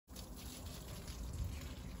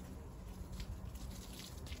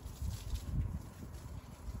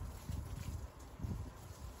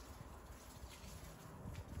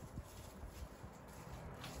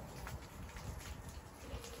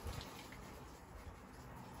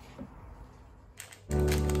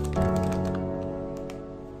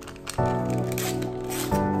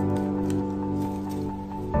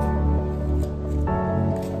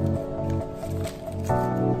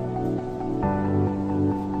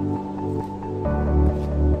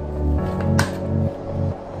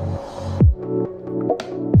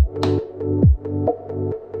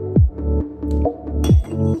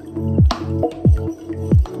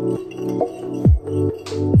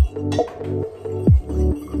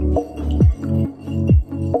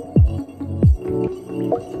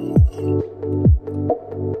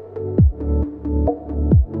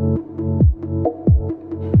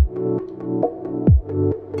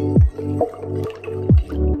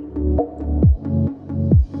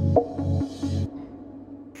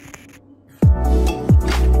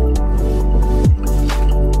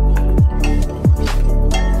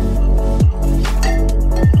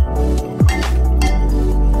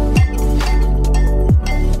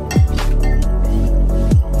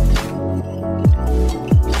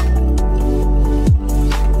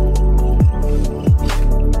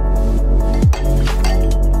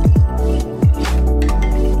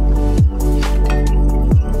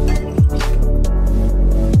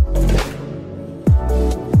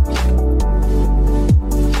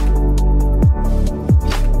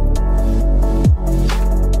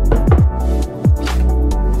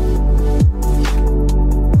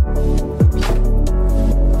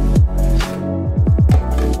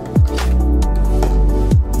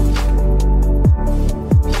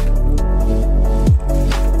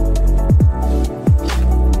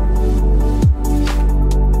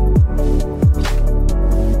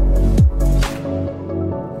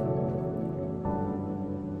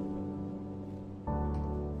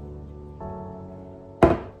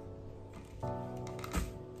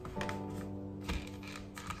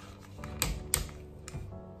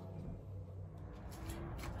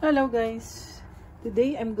Hello guys,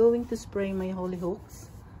 today I'm going to spray my hollyhocks.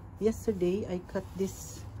 Yesterday I cut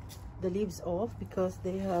the leaves off because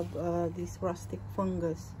they have this rustic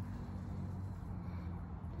fungus.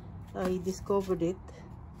 I discovered it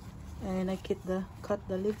and I cut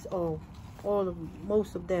the leaves off,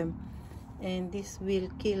 most of them, and this will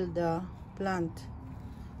kill the plant.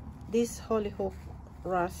 This hollyhock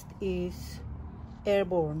rust is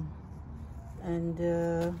airborne and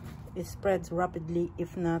it spreads rapidly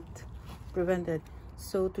if not prevented.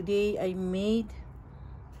 So today I made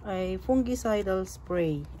a fungicidal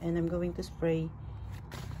spray and I'm going to spray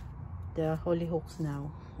the hollyhocks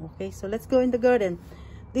now. Okay, so let's go in the garden.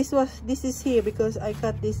 This is here because I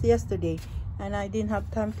cut this yesterday and I didn't have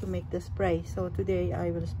time to make the spray, so today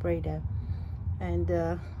I will spray them. And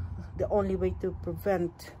the only way to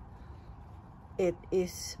prevent it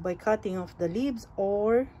is by cutting off the leaves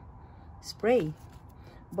or spray.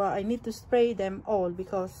 But I need to spray them all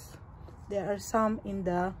because there are some in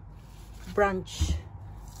the branch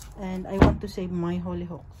and I want to save my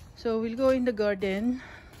hollyhocks. So we'll go in the garden.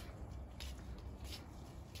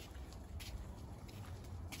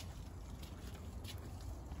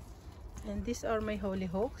 And these are my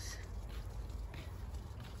hollyhocks.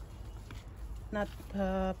 Not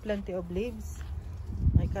plenty of leaves.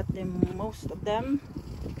 I cut them, most of them,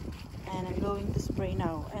 and I'm going to spray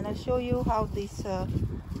now. And I'll show you how this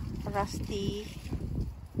rusty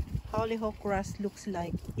hollyhock rust looks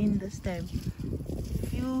like in the stem.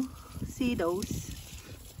 If you see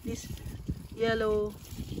these yellow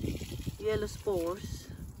spores,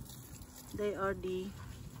 they are the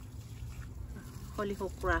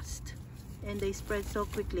hollyhock rust and they spread so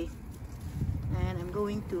quickly, and I'm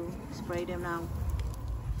going to spray them now.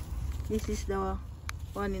 This is the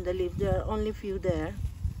one in the leaf. There are only few there,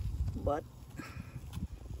 but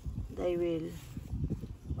they will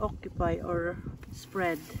occupy or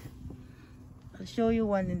spread. I'll show you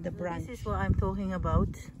one in the branch. This is what I'm talking about,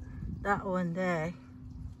 that one there,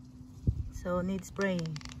 so needs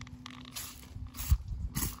spraying.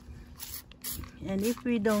 And if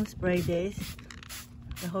we don't spray this,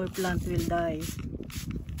 the whole plant will die,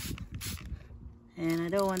 and I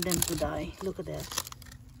don't want them to die. Look at that,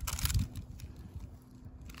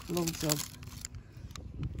 loads of.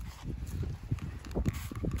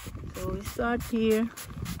 So we start here,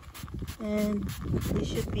 and this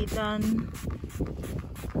should be done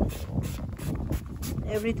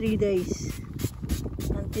every 3 days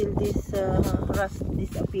until this rust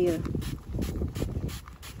disappear.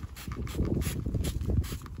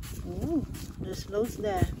 Oh, there's loads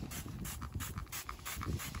there.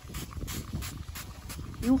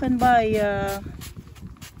 You can buy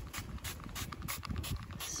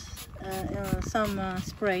some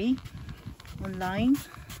spray online,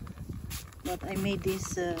 but I made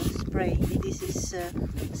this spray. This is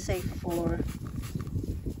safe for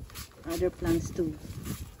other plants too.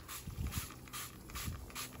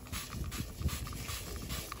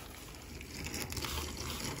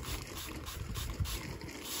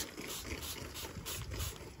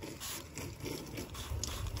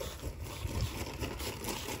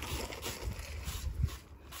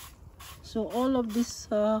 So all of this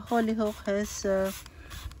hollyhock has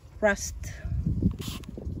rust,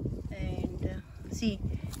 and see,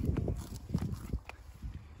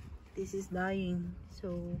 this is dying,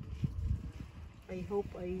 so I hope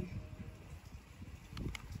I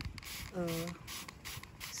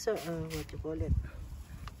what you call it,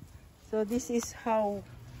 so this is how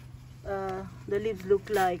the leaves look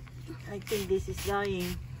like. I think this is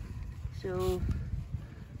dying, so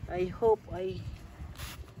I hope I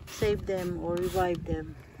save them or revive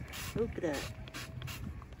them. Look at that,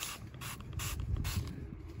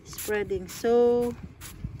 spreading so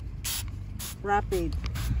rapid.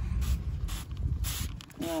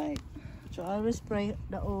 Right, so I will spray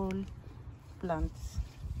the old plants.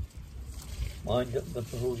 Mind the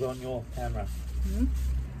who's on your camera.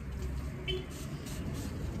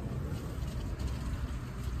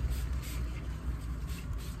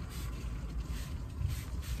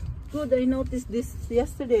 Good, I noticed this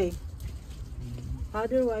yesterday.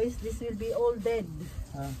 Otherwise, this will be all dead.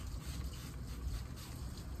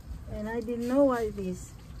 And I didn't know why it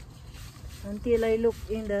is until I looked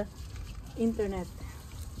in the internet.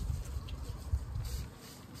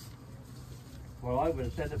 Well, I would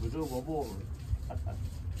have said it was overwatered.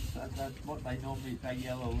 That's what they normally say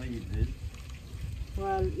yellow leaves is.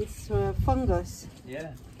 Well, it's fungus.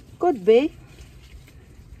 Yeah. Could be.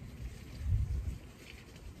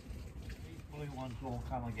 These blue ones won't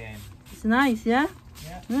come again. It's nice, yeah?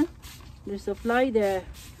 Yeah. Huh? There's a fly there.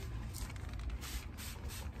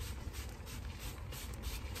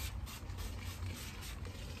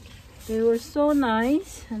 They were so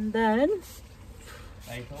nice, and then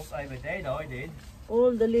They thought they were dead, I did.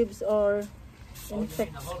 all the leaves are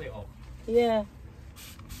infected. Hollyhock. Yeah.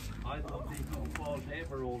 I thought these little balls there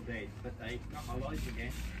were all dead, but they come alive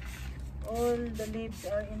again. All the leaves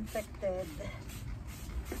are infected.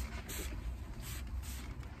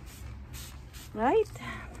 Right?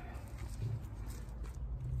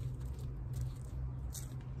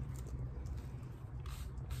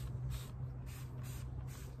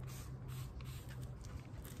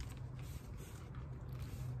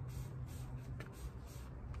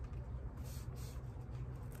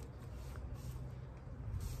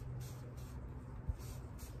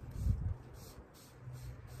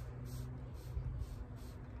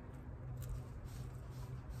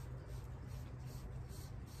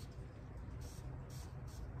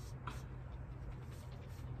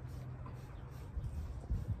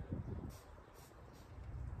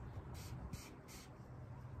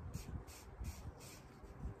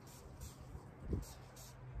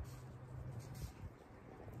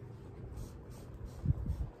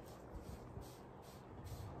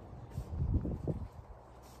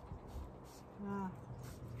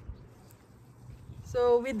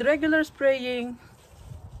 So with regular spraying,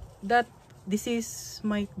 that disease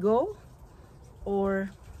might go or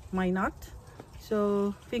might not.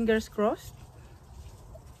 So fingers crossed,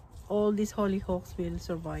 all these hollyhocks will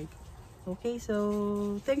survive. Okay,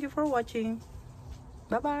 so thank you for watching.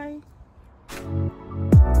 Bye bye.